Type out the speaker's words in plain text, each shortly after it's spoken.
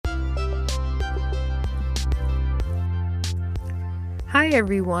Hi,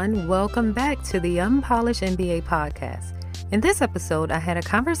 everyone. Welcome back to the Unpolished MBA podcast. In this episode, I had a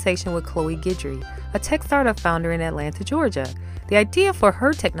conversation with Chloe Guidry, a tech startup founder in Atlanta, Georgia. The idea for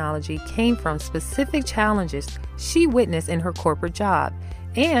her technology came from specific challenges she witnessed in her corporate job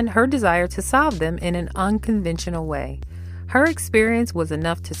and her desire to solve them in an unconventional way. Her experience was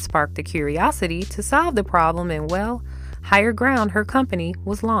enough to spark the curiosity to solve the problem, and Higher Ground, her company,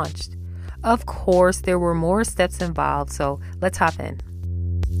 was launched. Of course, there were more steps involved, so let's hop in.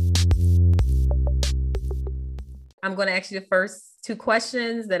 I'm going to ask you the first two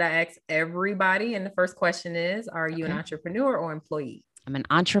questions that I ask everybody. And the first question is, are you an entrepreneur or employee? I'm an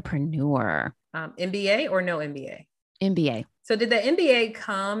entrepreneur. MBA or no MBA? MBA. So did the MBA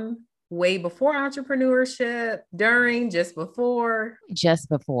come way before entrepreneurship, during, just before? Just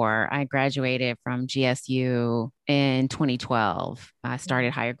before. I graduated from GSU in 2012. I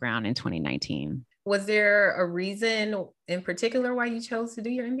started Higher Ground in 2019. Was there a reason in particular why you chose to do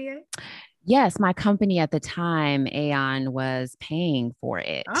your MBA? Yes, my company at the time, Aon, was paying for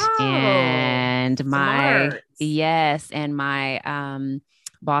it. Oh, and my smart.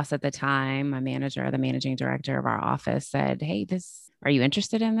 boss at the time, my manager, the managing director of our office said, "Hey, are you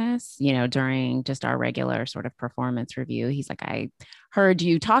interested in this?" During just our regular sort of performance review, he's like, "I heard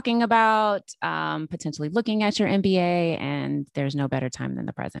you talking about potentially looking at your MBA, and there's no better time than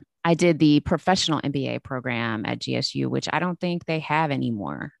the present." I did the professional MBA program at GSU, which I don't think they have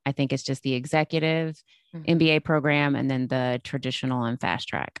anymore. I think it's just the executive MBA program and then the traditional and fast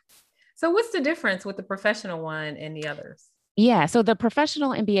track. So what's the difference with the professional one and the others? Yeah. So the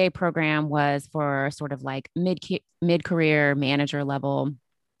professional MBA program was for sort of like mid-career manager level.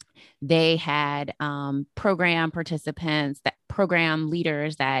 They had program participants, that program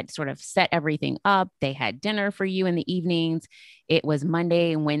leaders that sort of set everything up. They had dinner for you in the evenings. It was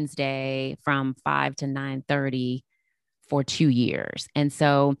Monday and Wednesday from 5 to 9:30 for 2 years. And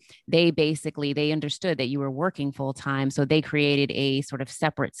so they understood that you were working full time. So they created a sort of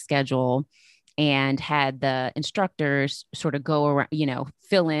separate schedule and had the instructors sort of go around,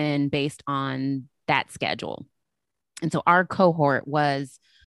 fill in based on that schedule. And so our cohort was,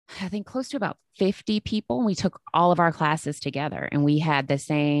 I think, close to about 50 people. We took all of our classes together and we had the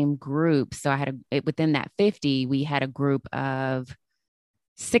same group. So within that 50, we had a group of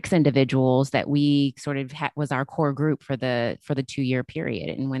 6 individuals that we sort of was our core group for the 2-year period,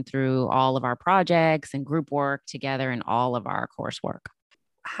 and went through all of our projects and group work together and all of our coursework.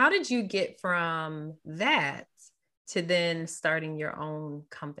 How did you get from that to then starting your own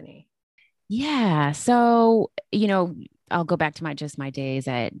company? Yeah. So, I'll go back to my days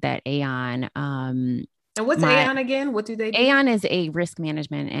at that Aon. And what's Aon again? What do they do? Aon is a risk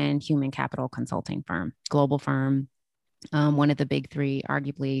management and human capital consulting firm, global firm. One of the big 3,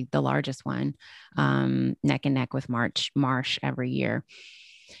 arguably the largest one, neck and neck with Marsh every year.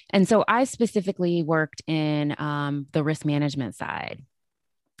 And so I specifically worked in the risk management side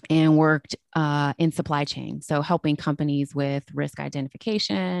and worked in supply chain. So helping companies with risk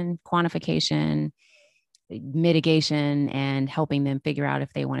identification, quantification, mitigation, and helping them figure out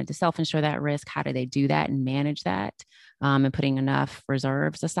if they wanted to self-insure that risk, how do they do that and manage that, and putting enough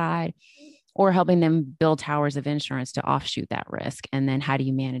reserves aside, or helping them build towers of insurance to offshoot that risk. And then how do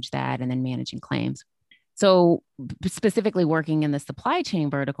you manage that, and then managing claims. So specifically working in the supply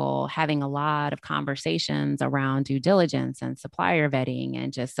chain vertical, having a lot of conversations around due diligence and supplier vetting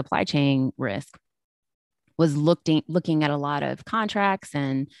and just supply chain risk, was looking at a lot of contracts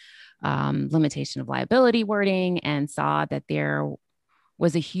and limitation of liability wording, and saw that there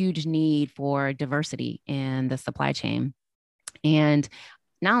was a huge need for diversity in the supply chain. And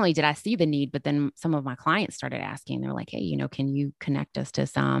not only did I see the need, but then some of my clients started asking. They're like, "Hey, can you connect us to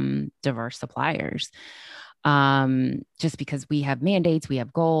some diverse suppliers?" Just because we have mandates, we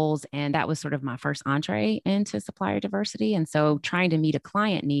have goals. And that was sort of my first entree into supplier diversity. And so trying to meet a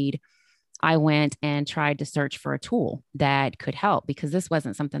client need, I went and tried to search for a tool that could help, because this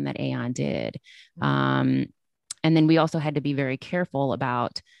wasn't something that Aon did. And then we also had to be very careful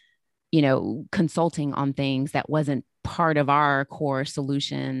about, consulting on things that wasn't part of our core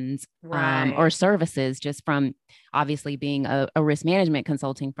solutions, or services, just from obviously being a risk management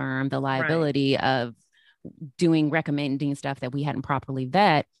consulting firm, the liability of recommending stuff that we hadn't properly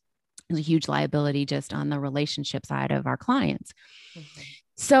vet is a huge liability just on the relationship side of our clients.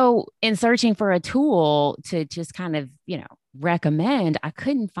 So in searching for a tool to just kind of, recommend, I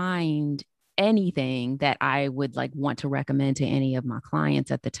couldn't find anything that I would want to recommend to any of my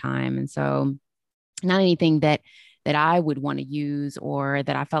clients at the time. And so not anything that I would want to use, or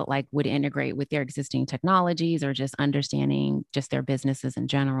that I felt like would integrate with their existing technologies, or just understanding just their businesses in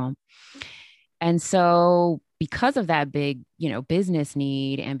general. And so because of that big, business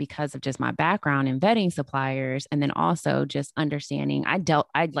need, and because of just my background in vetting suppliers, and then also just understanding,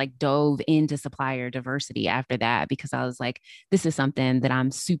 I'd like dove into supplier diversity after that, because I was like, this is something that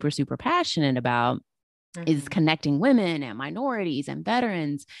I'm super, super passionate about, is connecting women and minorities and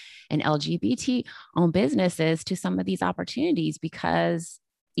veterans and LGBT owned businesses to some of these opportunities, because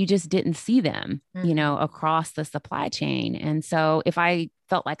you just didn't see them, across the supply chain. And so if I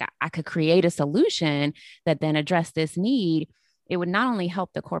felt like I could create a solution that then addressed this need, it would not only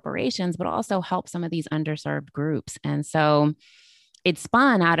help the corporations, but also help some of these underserved groups. And so it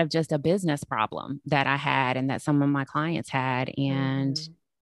spun out of just a business problem that I had and that some of my clients had. And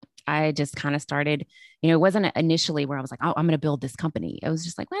I just kind of started, it wasn't initially where I was like, oh, I'm going to build this company. It was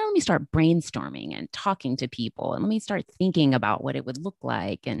just like, well, let me start brainstorming and talking to people, and let me start thinking about what it would look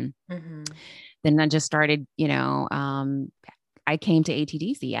like. And then I just started, I came to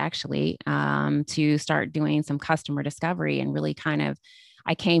ATDC actually to start doing some customer discovery, and really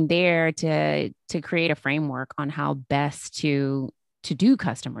I came there to create a framework on how best to do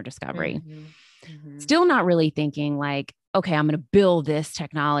customer discovery. Still not really thinking like, okay, I'm going to build this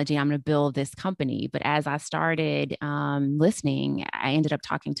technology, I'm going to build this company. But as I started listening, I ended up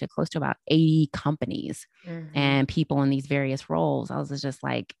talking to close to about 80 companies and people in these various roles. I was just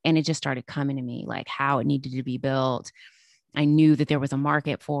like, and it just started coming to me like how it needed to be built. I knew that there was a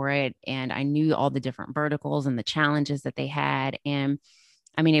market for it, and I knew all the different verticals and the challenges that they had. And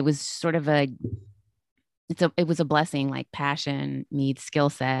I mean, it was sort of it was a blessing, like passion meets skill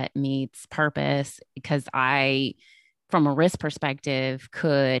set meets purpose, because I, from a risk perspective,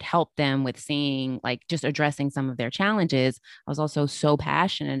 could help them with seeing, like, just addressing some of their challenges. I was also so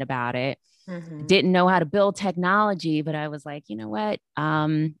passionate about it. Didn't know how to build technology, but I was like, you know what?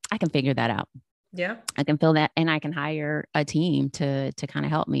 I can figure that out. Yeah. I can fill that, and I can hire a team to kind of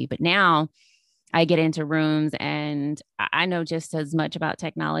help me. But now I get into rooms and I know just as much about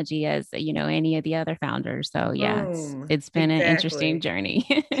technology as, any of the other founders. So yeah, it's been an interesting journey.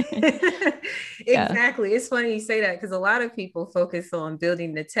 Exactly. It's funny you say that, because a lot of people focus on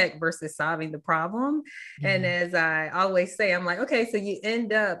building the tech versus solving the problem. And as I always say, I'm like, okay, so you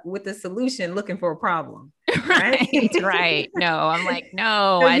end up with the solution looking for a problem. Right. Right. No, I'm like,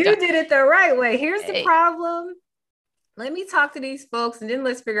 no, so you did it the right way. Here's the problem. Let me talk to these folks, and then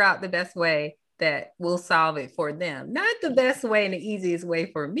let's figure out the best way that will solve it for them. Not the best way and the easiest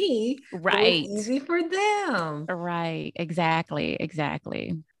way for me, right? Easy for them. Right. Exactly.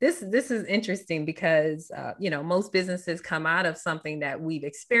 This is interesting because most businesses come out of something that we've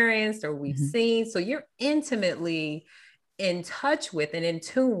experienced or we've seen. So you're intimately in touch with and in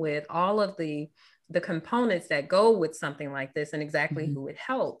tune with all of the components that go with something like this, and exactly who it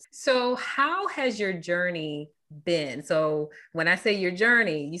helps. So how has your journey been? So when I say your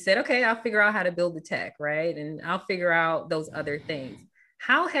journey, you said, okay, I'll figure out how to build the tech, right? And I'll figure out those other things.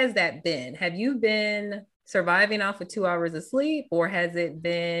 How has that been? Have you been surviving off of 2 hours of sleep, or has it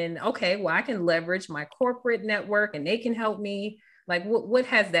been, okay, well, I can leverage my corporate network and they can help me? Like, what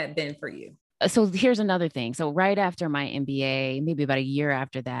has that been for you? So here's another thing. So right after my MBA, maybe about a year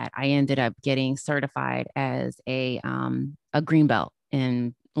after that, I ended up getting certified as a green belt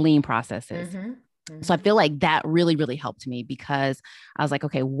in lean processes. So I feel like that really, really helped me, because I was like,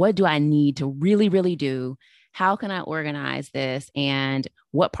 okay, what do I need to really, really do? How can I organize this? And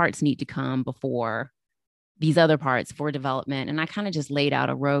what parts need to come before these other parts for development? And I kind of just laid out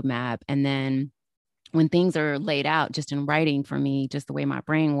a roadmap. And then when things are laid out just in writing for me, just the way my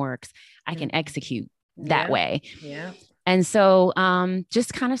brain works, I can execute that way. Yeah. And so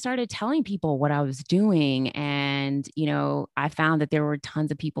just kind of started telling people what I was doing. And, I found that there were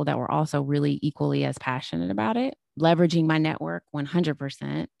tons of people that were also really equally as passionate about it, leveraging my network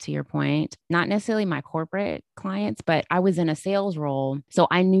 100%, to your point, not necessarily my corporate clients, but I was in a sales role. So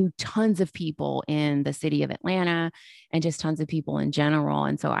I knew tons of people in the city of Atlanta and just tons of people in general.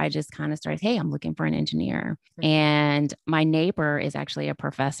 And so I just kind of started, hey, I'm looking for an engineer. And my neighbor is actually a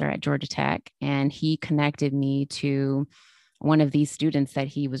professor at Georgia Tech, and he connected me to one of these students that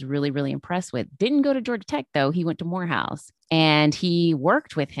he was really, really impressed with. Didn't go to Georgia Tech though. He went to Morehouse, and he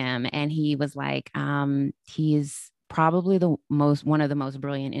worked with him, and he was like, he is probably one of the most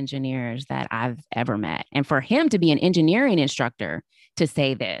brilliant engineers that I've ever met. And for him to be an engineering instructor to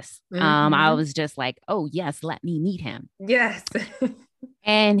say this, I was just like, oh yes, let me meet him. Yes.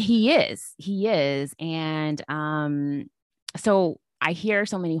 And he is. And so I hear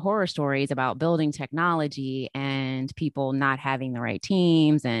so many horror stories about building technology and people not having the right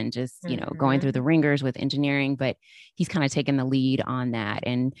teams and just, going through the ringers with engineering, but he's kind of taken the lead on that.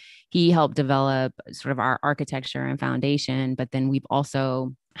 And he helped develop sort of our architecture and foundation. But then we've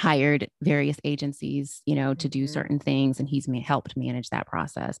also hired various agencies, to do certain things. And he's helped manage that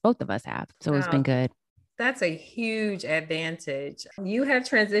process. Both of us have. So it's been good. That's a huge advantage. You have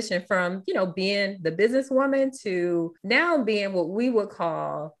transitioned from, being the businesswoman to now being what we would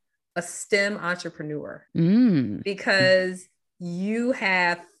call a STEM entrepreneur, because you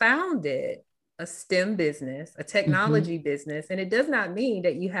have founded a STEM business, a technology business. And it does not mean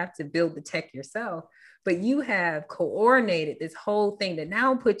that you have to build the tech yourself, but you have coordinated this whole thing that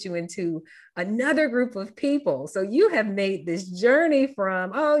now puts you into another group of people. So you have made this journey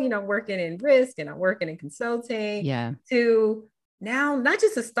from, working in risk and I'm working in consulting, to now not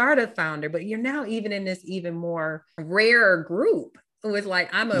just a startup founder, but you're now even in this even more rare group who is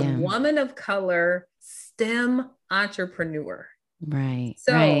like, I'm a woman of color STEM entrepreneur. Right.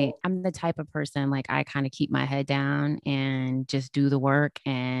 Right. I'm the type of person, like, I kind of keep my head down and just do the work.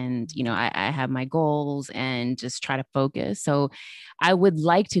 And, I have my goals and just try to focus. So I would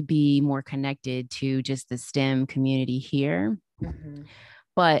like to be more connected to just the STEM community here.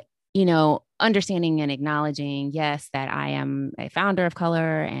 But, understanding and acknowledging, yes, that I am a founder of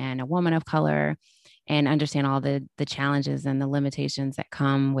color and a woman of color, and understand all the challenges and the limitations that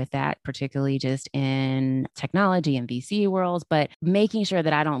come with that, particularly just in technology and VC worlds, but making sure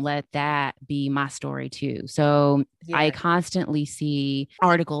that I don't let that be my story too. So I constantly see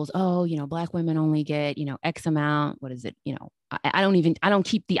articles, Black women only get, X amount. What is it? I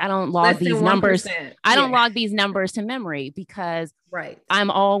don't log these numbers. I don't log these numbers to memory, because I'm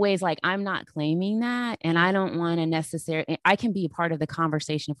always like, I'm not claiming that. And I don't want to necessarily, I can be a part of the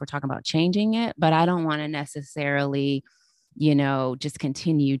conversation if we're talking about changing it, but I don't want to necessarily, just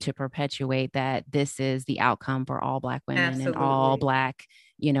continue to perpetuate that this is the outcome for all Black women and all Black,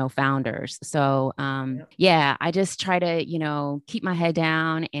 founders. So, I just try to, keep my head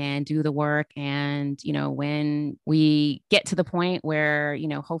down and do the work. And, when we get to the point where,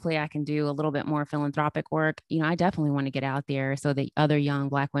 hopefully I can do a little bit more philanthropic work, I definitely want to get out there so that other young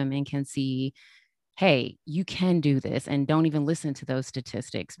Black women can see, hey, you can do this, and don't even listen to those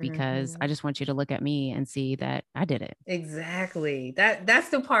statistics, because I just want you to look at me and see that I did it. Exactly. That's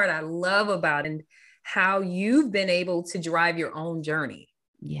the part I love about it, and how you've been able to drive your own journey.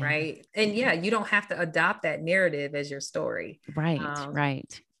 Right. And you don't have to adopt that narrative as your story.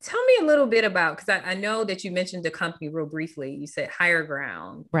 Right. Tell me a little bit about, because I know that you mentioned the company real briefly. You said Higher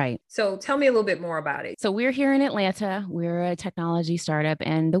Ground. Right. So tell me a little bit more about it. So we're here in Atlanta. We're a technology startup.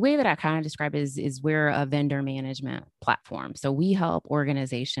 And the way that I kind of describe it is we're a vendor management platform. So we help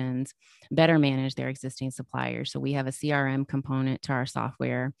organizations better manage their existing suppliers. So we have a CRM component to our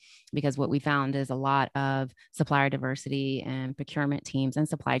software, because what we found is a lot of supplier diversity and procurement teams and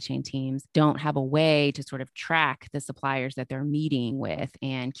supply chain teams don't have a way to sort of track the suppliers that they're meeting with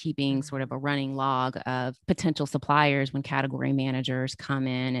and keeping sort of a running log of potential suppliers when category managers come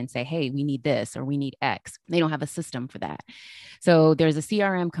in and say, hey, we need this or we need X. They don't have a system for that. So there's a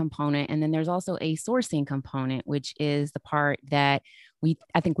CRM component. And then there's also a sourcing component, which is the part that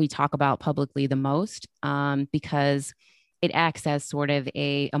I think we talk about publicly the most, because it acts as sort of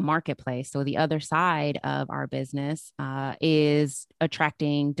a marketplace. So the other side of our business is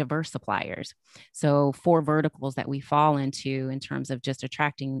attracting diverse suppliers. So 4 verticals that we fall into in terms of just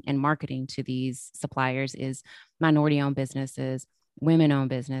attracting and marketing to these suppliers is minority-owned businesses,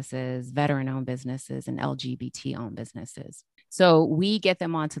 women-owned businesses, veteran-owned businesses, and LGBT-owned businesses. So we get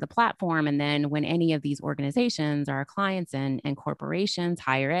them onto the platform. And then when any of these organizations are clients and corporations,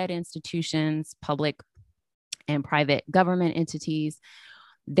 higher ed institutions, public and private government entities,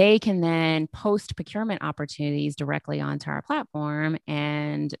 they can then post procurement opportunities directly onto our platform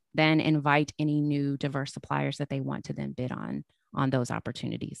and then invite any new diverse suppliers that they want to then bid on those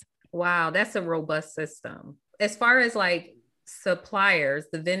opportunities. Wow, that's a robust system. As far as like suppliers,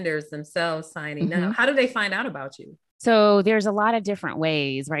 the vendors themselves signing up, how do they find out about you? So there's a lot of different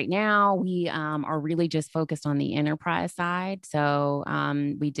ways. Right now, we are really just focused on the enterprise side. So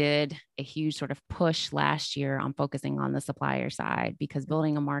we did a huge sort of push last year on focusing on the supplier side, because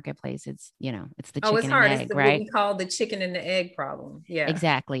building a marketplace, it's the chicken it's hard. and egg, it's right? What we call the chicken and the egg problem. Yeah,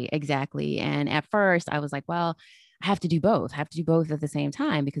 exactly. And at first I was like, well, I have to do both at the same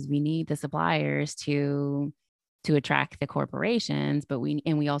time, because we need the suppliers to attract the corporations, but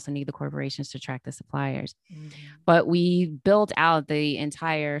we also need the corporations to attract the suppliers. But we built out the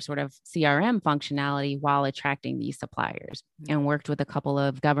entire sort of CRM functionality while attracting these suppliers and worked with a couple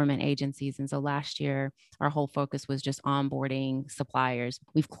of government agencies. And so last year, our whole focus was just onboarding suppliers.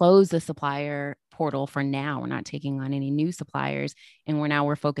 We've closed the supplier portal for now. We're not taking on any new suppliers. And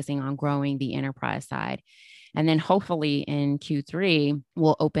we're focusing on growing the enterprise side. And then hopefully in Q3,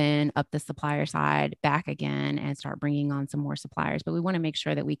 we'll open up the supplier side back again and start bringing on some more suppliers. But we want to make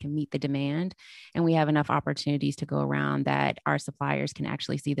sure that we can meet the demand and we have enough opportunities to go around that our suppliers can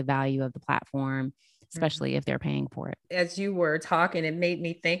actually see the value of the platform, especially if they're paying for it. As you were talking, it made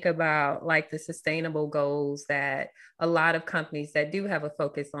me think about like the sustainable goals that a lot of companies that do have a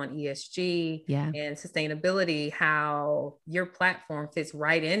focus on ESG and sustainability, how your platform fits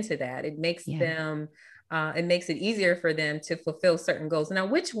right into that. It makes them, it makes it easier for them to fulfill certain goals. Now,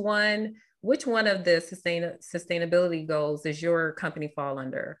 which one of the sustainability goals does your company fall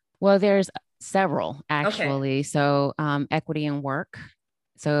under? Well, there's several actually. Okay. So equity in work.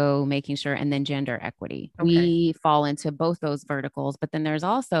 So making sure, and then gender equity. Okay. We fall into both those verticals, but then there's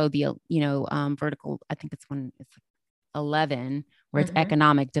also the, vertical, I think it's 11, where it's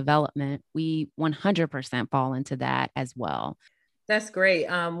economic development. We 100% fall into that as well. That's great.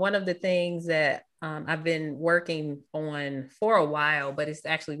 One of the things that I've been working on for a while, but it's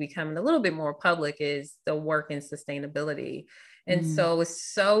actually becoming a little bit more public, is the work in sustainability. And so with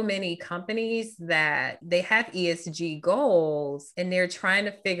so many companies that they have ESG goals and they're trying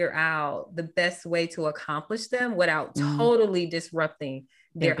to figure out the best way to accomplish them without totally disrupting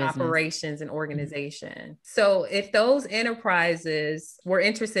their operations and organization. So if those enterprises were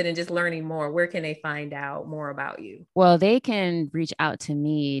interested in just learning more, where can they find out more about you? Well, they can reach out to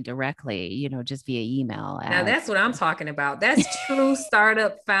me directly, just via email. Now that's what I'm talking about. That's true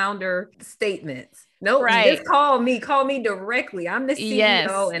startup founder statements. No, just call me directly. I'm the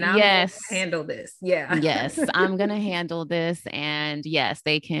CEO and I'm going to handle this. Yes, I'm going to handle this. And yes,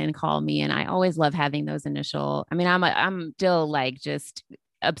 they can call me. And I always love having those initial, I'm still like just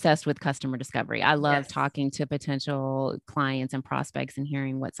obsessed with customer discovery. I love talking to potential clients and prospects and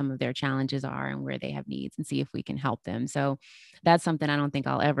hearing what some of their challenges are and where they have needs and see if we can help them. So that's something I don't think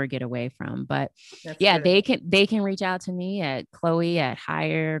I'll ever get away from. But good. They can reach out to me at Chloe at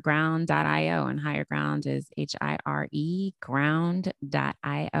hireground.io, and Hireground is HIRE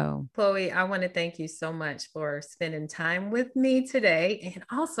ground.io. Chloe, I want to thank you so much for spending time with me today and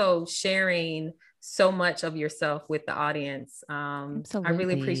also sharing so much of yourself with the audience. I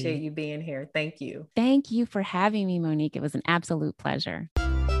really appreciate you being here. Thank you. Thank you for having me, Monique. It was an absolute pleasure.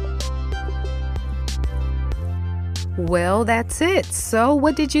 Well, that's it. So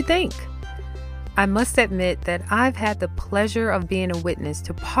what did you think? I must admit that I've had the pleasure of being a witness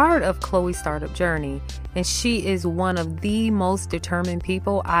to part of Chloe's startup journey, and she is one of the most determined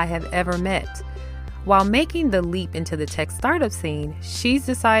people I have ever met. While making the leap into the tech startup scene, she's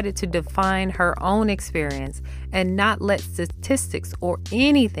decided to define her own experience and not let statistics or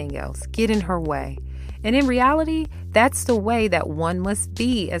anything else get in her way. And in reality, that's the way that one must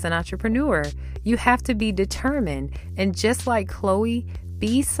be as an entrepreneur. You have to be determined, and just like Chloe,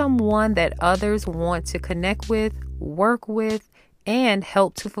 be someone that others want to connect with, work with, and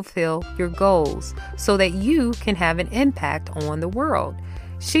help to fulfill your goals so that you can have an impact on the world.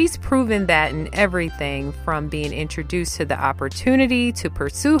 She's proven that in everything from being introduced to the opportunity to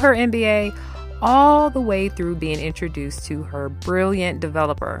pursue her MBA, all the way through being introduced to her brilliant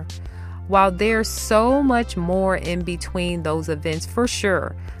developer. While there's so much more in between those events for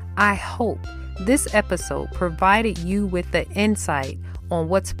sure, I hope this episode provided you with the insight on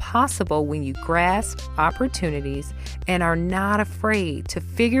what's possible when you grasp opportunities and are not afraid to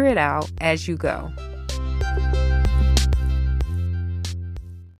figure it out as you go.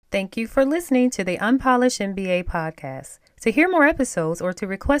 Thank you for listening to the Unpolished MBA podcast. To hear more episodes or to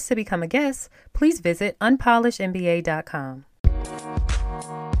request to become a guest, please visit unpolishedmba.com.